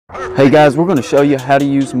Hey guys, we're going to show you how to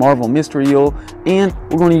use Marvel Mystery Oil, and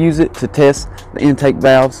we're going to use it to test the intake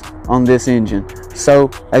valves on this engine.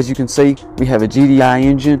 So as you can see, we have a GDI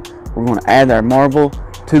engine. We're going to add our Marvel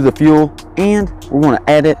to the fuel, and we're going to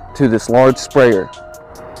add it to this large sprayer.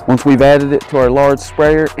 Once we've added it to our large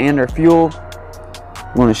sprayer and our fuel,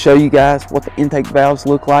 we're going to show you guys what the intake valves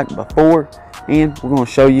look like before, and we're going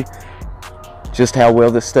to show you just how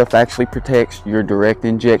well this stuff actually protects your direct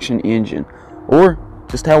injection engine, or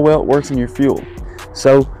just how well it works in your fuel.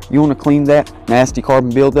 So you want to clean that nasty carbon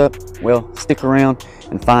buildup? Well, stick around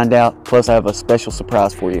and find out. Plus I have a special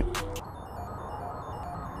surprise for you.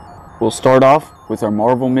 We'll start off with our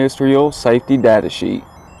Marvel Mystery Oil safety data sheet.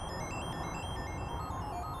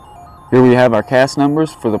 Here we have our cast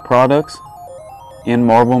numbers for the products in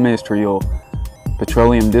Marvel Mystery Oil: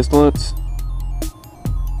 petroleum distillates,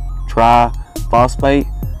 triphosphate,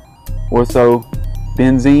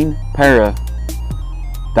 orthobenzene, para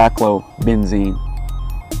dichlobenzene.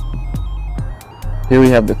 Here we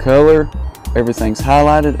have the color. Everything's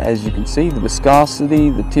highlighted. As you can see, the viscosity,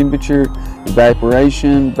 the temperature,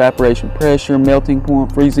 evaporation pressure, melting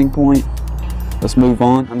point, freezing point. Let's move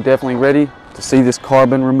on. I'm definitely ready to see this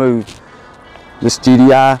carbon removed. This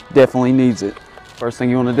GDI definitely needs it. First thing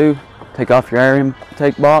you want to do, take off your air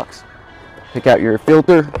intake box, pick out your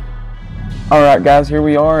filter. Alright guys, here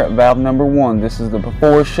we are at valve number 1. This is the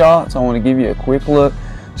before shot, so I want to give you a quick look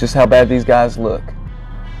just how bad these guys look.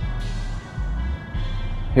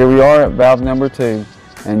 Here we are at valve number 2,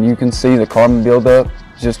 and you can see the carbon buildup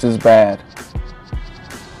just as bad.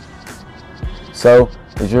 So,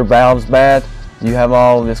 is your valves bad? You have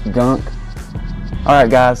all this gunk? Alright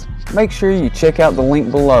guys, make sure you check out the link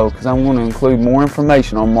below, because I'm going to include more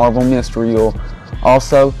information on Marvel Mystery Oil.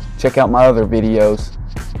 Also, check out my other videos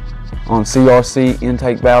on CRC,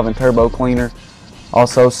 intake valve and turbo cleaner,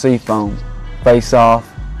 also seafoam, face off,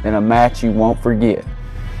 and a match you won't forget.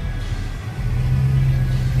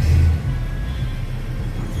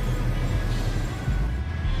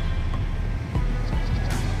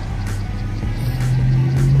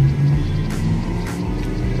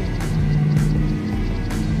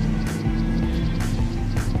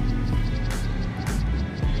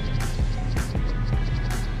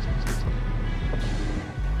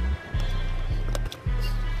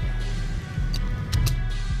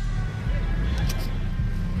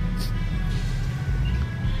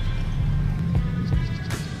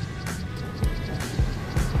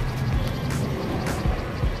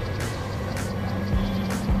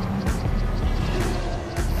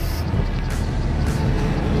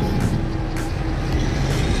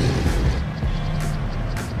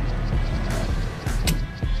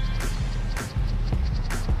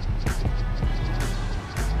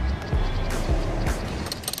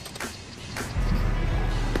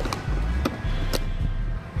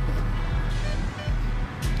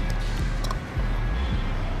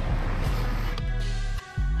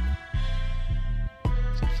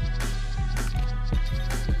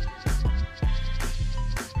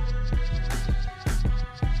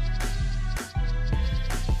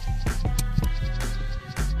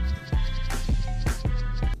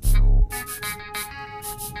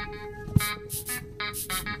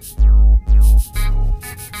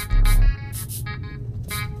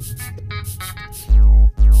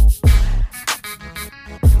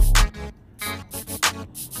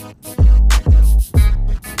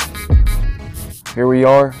 Here we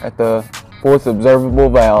are at the 4th observable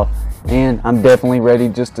valve, and I'm definitely ready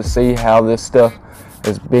just to see how this stuff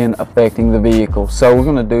has been affecting the vehicle. So we're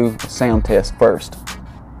going to do a sound test first.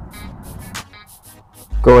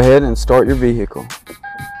 Go ahead and start your vehicle.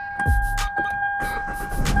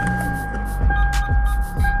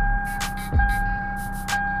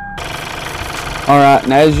 Alright,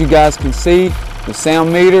 and as you guys can see, the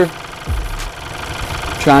sound meter,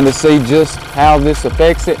 trying to see just how this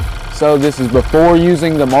affects it. So this is before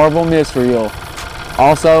using the Marvel Mystery Oil.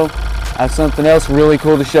 Also, I have something else really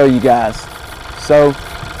cool to show you guys. So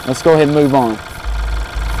let's go ahead and move on.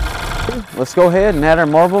 Let's go ahead and add our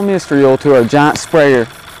Marvel Mystery Oil to our giant sprayer.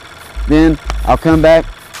 Then I'll come back,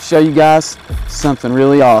 show you guys something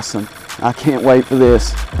really awesome. I can't wait for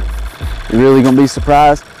this. You're really going to be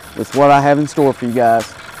surprised with what I have in store for you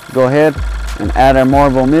guys. Go ahead and add our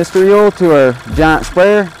Marvel Mystery Oil to our giant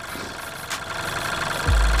sprayer.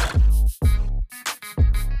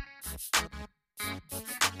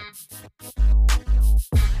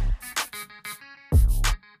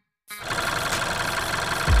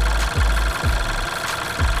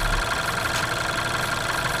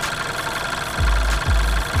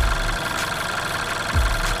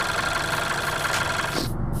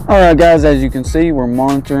 Alright guys, as you can see, we're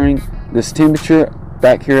monitoring this temperature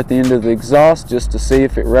back here at the end of the exhaust just to see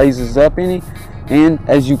if it raises up any. And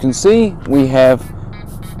as you can see, we have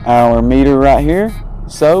our meter right here.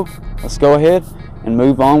 So let's go ahead and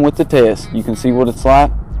move on with the test. You can see what it's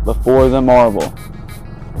like before the marble.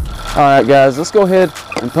 All right guys, let's go ahead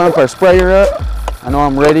and pump our sprayer up. I know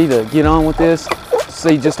I'm ready to get on with this,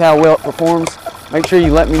 see just how well it performs. Make sure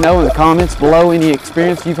you let me know in the comments below any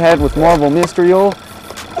experience you've had with Marvel Mystery Oil.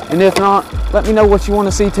 And if not, let me know what you want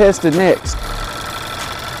to see tested next.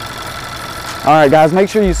 Alright guys, make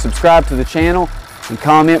sure you subscribe to the channel and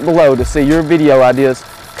comment below to see your video ideas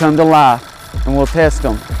come to life. And we'll test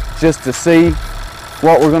them just to see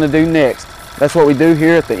what we're going to do next. That's what we do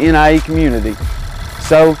here at the NIE community.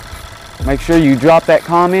 So make sure you drop that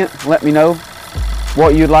comment. Let me know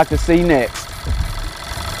what you'd like to see next.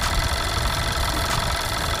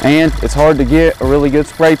 And it's hard to get a really good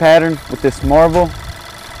spray pattern with this Marvel.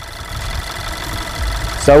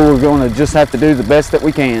 So we're going to just have to do the best that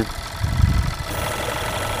we can.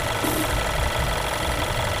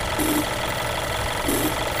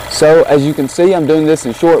 So as you can see, I'm doing this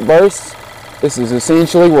in short bursts. This is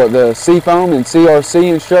essentially what the seafoam and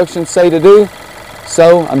CRC instructions say to do.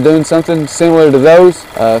 So I'm doing something similar to those,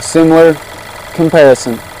 similar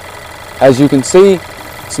comparison. As you can see,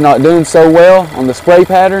 it's not doing so well on the spray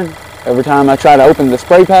pattern. Every time I try to open the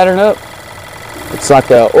spray pattern up, it's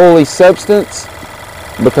like a oily substance,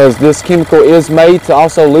 because this chemical is made to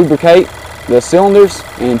also lubricate the cylinders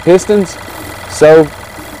and pistons. So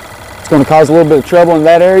it's going to cause a little bit of trouble in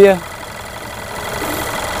that area.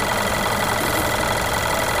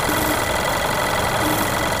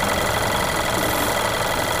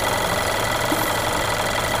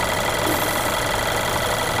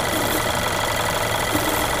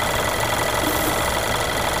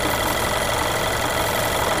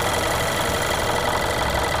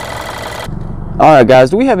 Alright guys,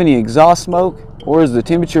 do we have any exhaust smoke, or is the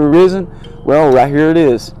temperature risen? Well, right here it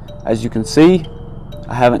is. As you can see,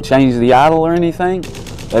 I haven't changed the idle or anything.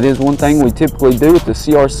 That is one thing we typically do with the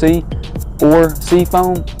CRC or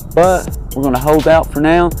seafoam, but we're going to hold out for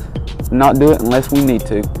now and not do it unless we need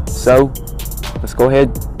to. So let's go ahead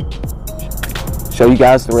and show you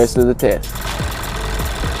guys the rest of the test.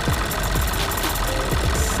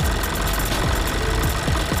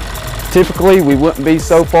 Typically, we wouldn't be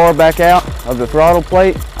so far back out of the throttle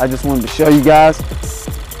plate. I just wanted to show you guys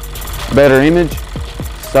a better image.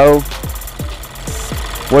 So,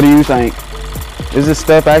 what do you think? Is this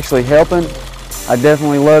stuff actually helping? I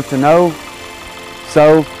definitely love to know.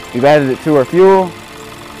 So, we've added it to our fuel.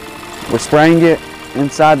 We're spraying it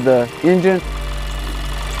inside the engine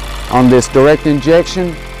on this direct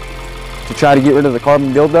injection to try to get rid of the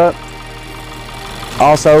carbon buildup.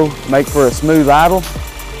 Also, make for a smooth idle.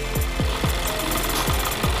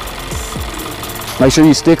 Make sure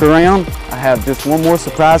you stick around. I have just one more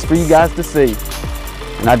surprise for you guys to see.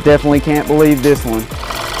 And I definitely can't believe this one.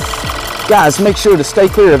 Guys, make sure to stay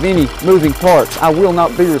clear of any moving parts. I will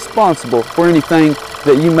not be responsible for anything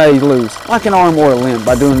that you may lose, like an arm or a limb,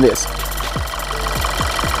 by doing this.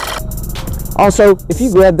 Also, if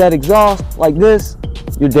you grab that exhaust like this,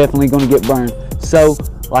 you're definitely going to get burned. So,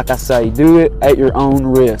 like I say, do it at your own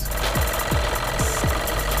risk.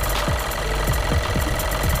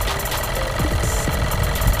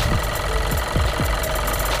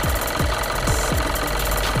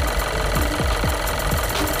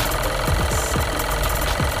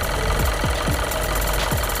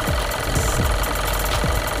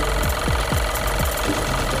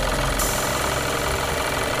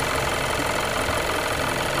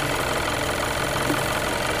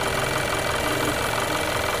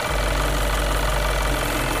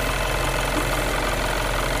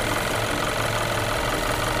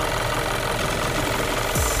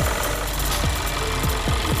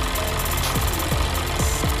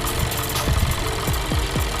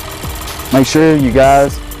 Make sure you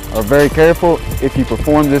guys are very careful if you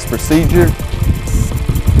perform this procedure.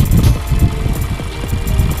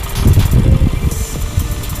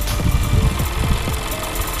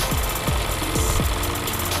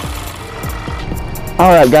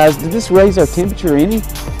 Alright guys, did this raise our temperature any?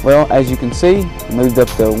 Well, as you can see, it moved up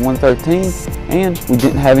to 113 and we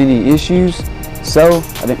didn't have any issues. So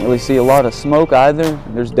I didn't really see a lot of smoke either.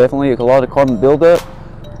 There's definitely a lot of carbon buildup.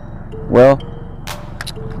 Well,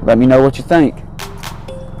 let me know what you think.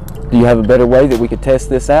 Do you have a better way that we could test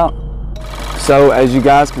this out? So as you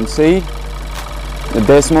guys can see, the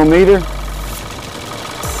decimal meter,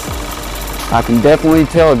 I can definitely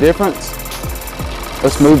tell a difference.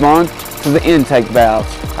 Let's move on to the intake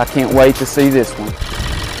valves. I can't wait to see this one.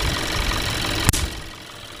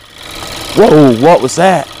 Whoa, what was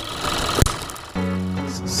that?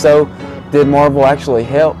 So Did Marvel actually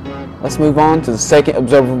help? Let's move on to the second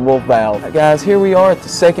observable valve. Right, guys, here we are at the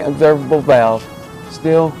second observable valve.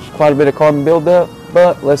 Still quite a bit of carbon buildup,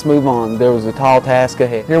 but let's move on. There was a tall task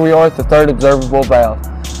ahead. Here we are at the third observable valve.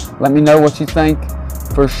 Let me know what you think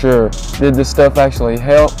for sure. Did this stuff actually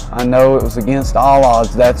help? I know it was against all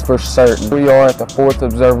odds, that's for certain. Here we are at the fourth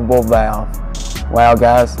observable valve. Wow,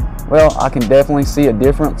 guys. Well, I can definitely see a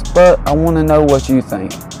difference, but I want to know what you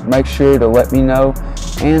think. Make sure to let me know.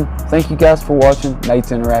 And thank you guys for watching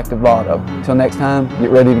Nate's Interactive Auto. Until next time,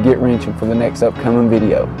 get ready to get wrenching for the next upcoming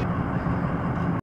video.